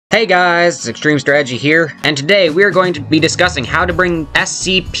Hey guys, it's Extreme Strategy here, and today we are going to be discussing how to bring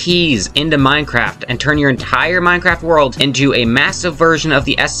SCPs into Minecraft and turn your entire Minecraft world into a massive version of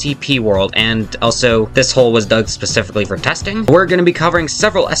the SCP world, and also this hole was dug specifically for testing. We're going to be covering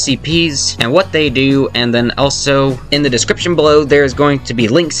several SCPs and what they do, and then also in the description below there's going to be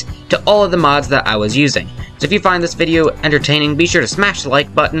links to all of the mods that I was using. So if you find this video entertaining, be sure to smash the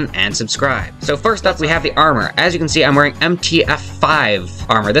like button and subscribe. So first up we have the armor. As you can see, I'm wearing MTF5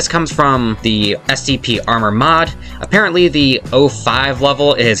 armor. This comes from the SCP armor mod. Apparently the 05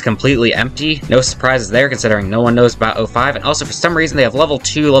 level is completely empty. No surprises there considering no one knows about 05, and also for some reason they have level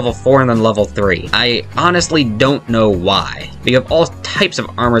 2, level 4, and then level 3. I honestly don't know why. You have all types of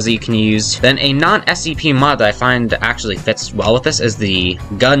armors that you can use. Then a non-SCP mod that I find actually fits well with this is the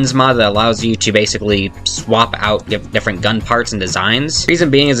guns mod that allows you to basically swap out different gun parts and designs.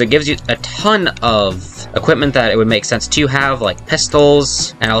 Reason being is it gives you a ton of equipment that it would make sense to have, like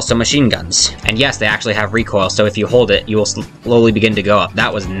pistols and also machine guns. And yes, they actually have recoil, so if you hold it, you will slowly begin to go up.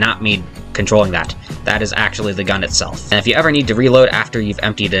 That was not me controlling that. That is actually the gun itself. And if you ever need to reload after you've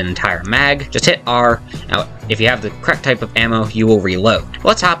emptied an entire mag, just hit R. Now, if you have the correct type of ammo, you will reload.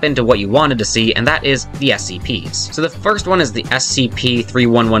 Let's hop into what you wanted to see, and that is the SCPs. So the first one is the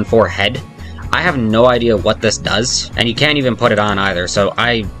SCP-3114 head. I have no idea what this does, and you can't even put it on either, so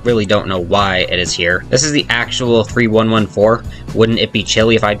I really don't know why it is here. This is the actual 3114. Wouldn't it be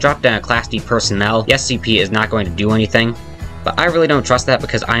chilly if I dropped down a Class D personnel? The SCP is not going to do anything. But I really don't trust that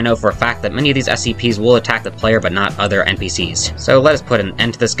because I know for a fact that many of these SCPs will attack the player but not other NPCs. So let us put an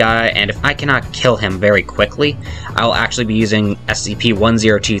end to this guy, and if I cannot kill him very quickly, I will actually be using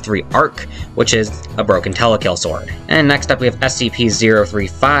SCP-1023 ARC, which is a broken telekill sword. And next up we have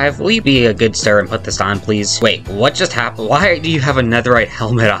SCP-035. Will you be a good sir and put this on, please? Wait, what just happened? Why do you have a netherite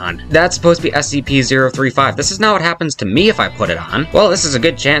helmet on? That's supposed to be SCP-035. This is not what happens to me if I put it on. Well, this is a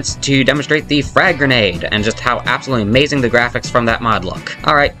good chance to demonstrate the frag grenade and just how absolutely amazing the graphics from that mod look.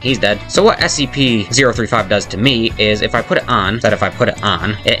 Alright, he's dead. So what SCP-035 does to me is if I put it on,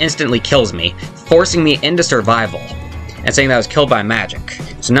 it instantly kills me, forcing me into survival, and saying that I was killed by magic.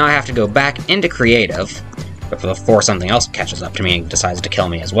 So now I have to go back into creative, before something else catches up to me and decides to kill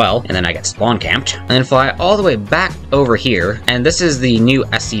me as well, and then I get spawn camped, and then fly all the way back over here, and this is the new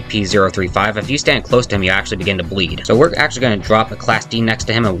SCP-035. If you stand close to him, you actually begin to bleed. So we're actually going to drop a Class D next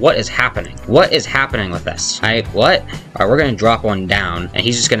to him, and what is happening? What is happening with this? What? Alright, we're going to drop one down, and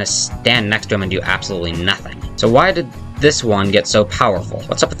he's just going to stand next to him and do absolutely nothing. So why did this one get so powerful?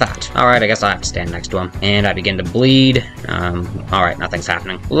 What's up with that? Alright, I guess I have to stand next to him. And I begin to bleed. Alright, nothing's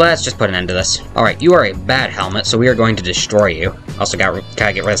happening. Let's just put an end to this. Alright, you are a bad helmet, so we are going to destroy you. Also gotta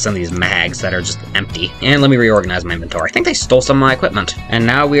get rid of some of these mags that are just empty. And let me reorganize my inventory. I think they stole some of my equipment. And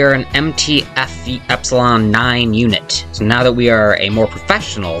now we are an MTF Epsilon 9 unit. So now that we are a more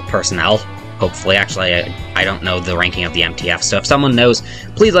professional personnel, hopefully. Actually, I don't know the ranking of the MTF, so if someone knows,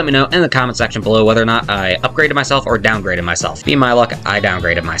 please let me know in the comment section below whether or not I upgraded myself or downgraded myself. Be my luck, I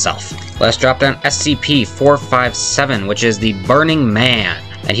downgraded myself. Let's drop down SCP-457, which is the Burning Man.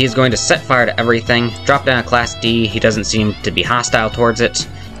 And he's going to set fire to everything, drop down a Class D. He doesn't seem to be hostile towards it,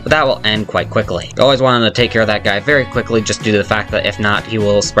 but that will end quite quickly. I always wanted to take care of that guy very quickly just due to the fact that if not, he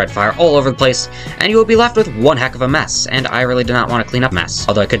will spread fire all over the place, and you will be left with one heck of a mess, and I really did not want to clean up mess,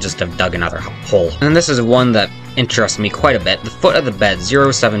 although I could just have dug another hole. And this is one that interests me quite a bit, the foot of the bed,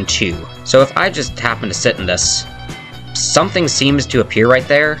 072. So if I just happen to sit in this, something seems to appear right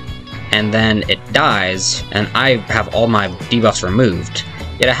there, and then it dies, and I have all my debuffs removed,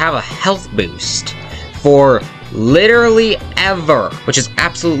 yet I have a health boost for literally ever, which is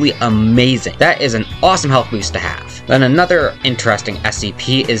absolutely amazing. That is an awesome health boost to have. Then another interesting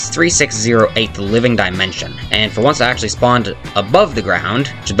SCP is 3608, the Living Dimension. And for once I actually spawned above the ground,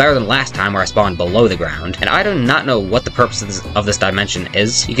 which is better than last time where I spawned below the ground. And I do not know what the purpose of this dimension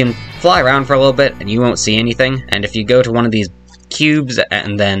is. You can fly around for a little bit and you won't see anything. And if you go to one of these cubes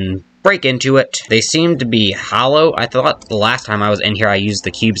and then break into it, they seem to be hollow. I thought the last time I was in here I used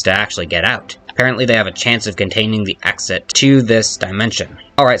the cubes to actually get out. Apparently they have a chance of containing the exit to this dimension.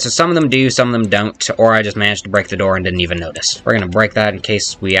 Alright, so some of them do, some of them don't, or I just managed to break the door and didn't even notice. We're going to break that in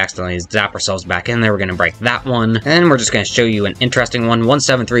case we accidentally zap ourselves back in there. We're going to break that one, and we're just going to show you an interesting one,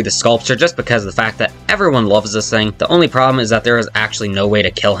 173 the Sculpture, just because of the fact that everyone loves this thing. The only problem is that there is actually no way to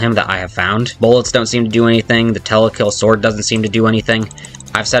kill him that I have found. Bullets don't seem to do anything, the telekill sword doesn't seem to do anything.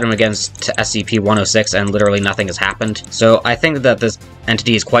 I've set him against SCP-106 and literally nothing has happened. So I think that this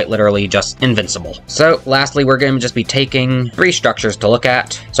entity is quite literally just invincible. So lastly, we're going to just be taking 3 structures to look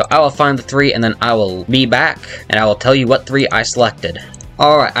at. So I will find the 3 and then I will be back and I will tell you what 3 I selected.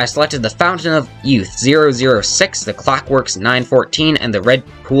 Alright, I selected the Fountain of Youth 006, the Clockworks 914, and the Red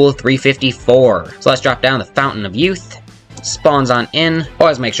Pool 354. So let's drop down the Fountain of Youth. Spawns on in.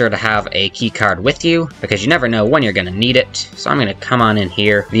 Always make sure to have a key card with you, because you never know when you're going to need it. So I'm going to come on in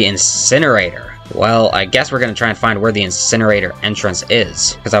here. The Incinerator. Well, I guess we're going to try and find where the incinerator entrance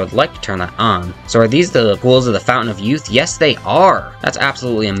is, because I would like to turn that on. So are these the pools of the Fountain of Youth? Yes, they are! That's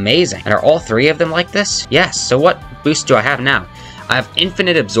absolutely amazing. And are all three of them like this? Yes, so what boost do I have now? I have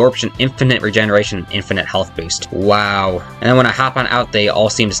infinite absorption, infinite regeneration, and infinite health boost. Wow. And then when I hop on out, they all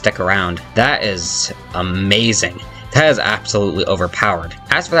seem to stick around. That is amazing. That is absolutely overpowered.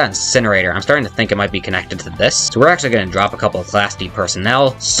 As for that incinerator, I'm starting to think it might be connected to this. So we're actually going to drop a couple of Class D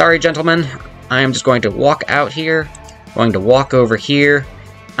personnel. Sorry, gentlemen. I am just going to walk out here. Going to walk over here.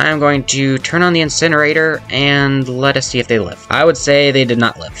 I am going to turn on the incinerator and let us see if they live. I would say they did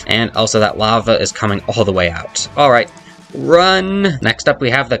not live. And also that lava is coming all the way out. Alright. Run! Next up we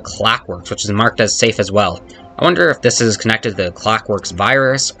have the Clockworks, which is marked as safe as well. I wonder if this is connected to the Clockworks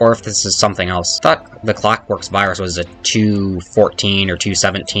virus, or if this is something else. I thought the Clockworks virus was a 214 or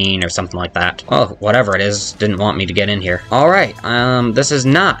 217 or something like that. Well, whatever it is, didn't want me to get in here. Alright, this is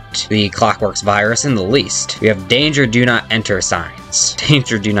not the Clockworks virus in the least. We have danger, do not enter signs.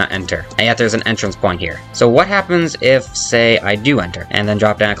 Danger, do not enter. And yet there's an entrance point here. So what happens if, say, I do enter, and then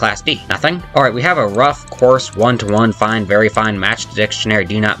drop down a Class D? Nothing? Alright, we have a rough, coarse, one-to-one, fine, very fine, match to dictionary,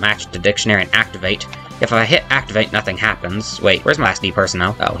 do not match to dictionary, and activate. If I hit activate, nothing happens. Wait, where's my SD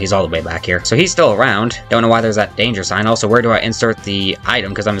personnel? Oh, he's all the way back here. So he's still around. Don't know why there's that danger sign. Also, where do I insert the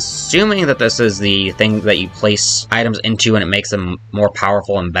item? Because I'm assuming that this is the thing that you place items into and it makes them more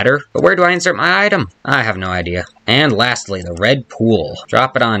powerful and better. But where do I insert my item? I have no idea. And lastly, the red pool.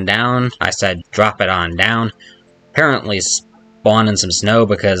 Drop it on down. I said drop it on down. Apparently spawn in some snow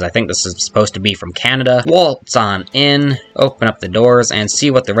because I think this is supposed to be from Canada. Waltz on in, open up the doors, and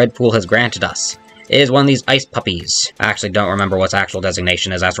see what the red pool has granted us. It is one of these ice puppies. I actually don't remember what its actual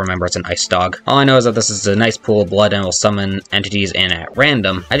designation is. I just remember it's an ice dog. All I know is that this is a nice pool of blood and will summon entities in at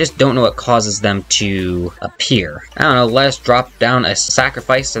random. I just don't know what causes them to appear. I don't know, let's drop down a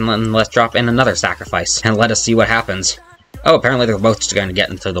sacrifice and then let's drop in another sacrifice and let us see what happens. Oh, apparently they're both just going to get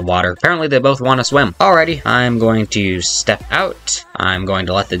into the water. Apparently they both want to swim. Alrighty, I'm going to step out. I'm going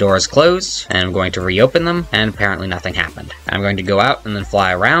to let the doors close, and I'm going to reopen them, and apparently nothing happened. I'm going to go out and then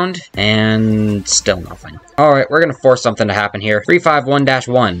fly around, and still nothing. Alright, we're going to force something to happen here.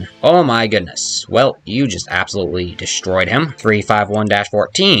 351-1. Oh my goodness. Well, you just absolutely destroyed him.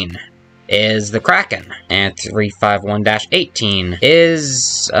 351-14. Is the Kraken, and 351-18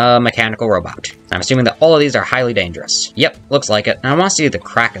 is a mechanical robot. I'm assuming that all of these are highly dangerous. Yep, looks like it. And I want to see the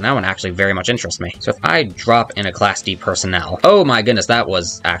Kraken. That one actually very much interests me. So if I drop in a Class D personnel... Oh my goodness, that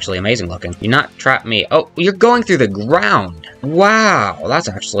was actually amazing looking. You not trap me. Oh, you're going through the ground. Wow, that's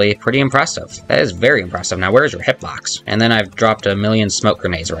actually pretty impressive. That is very impressive. Now, where's your hitbox? And then I've dropped a million smoke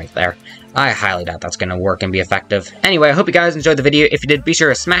grenades right there. I highly doubt that's going to work and be effective. Anyway, I hope you guys enjoyed the video. If you did, be sure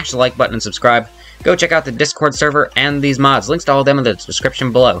to smash the like button and subscribe. Go check out the Discord server and these mods. Links to all of them in the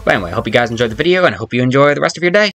description below. But anyway, I hope you guys enjoyed the video, and I hope you enjoy the rest of your day.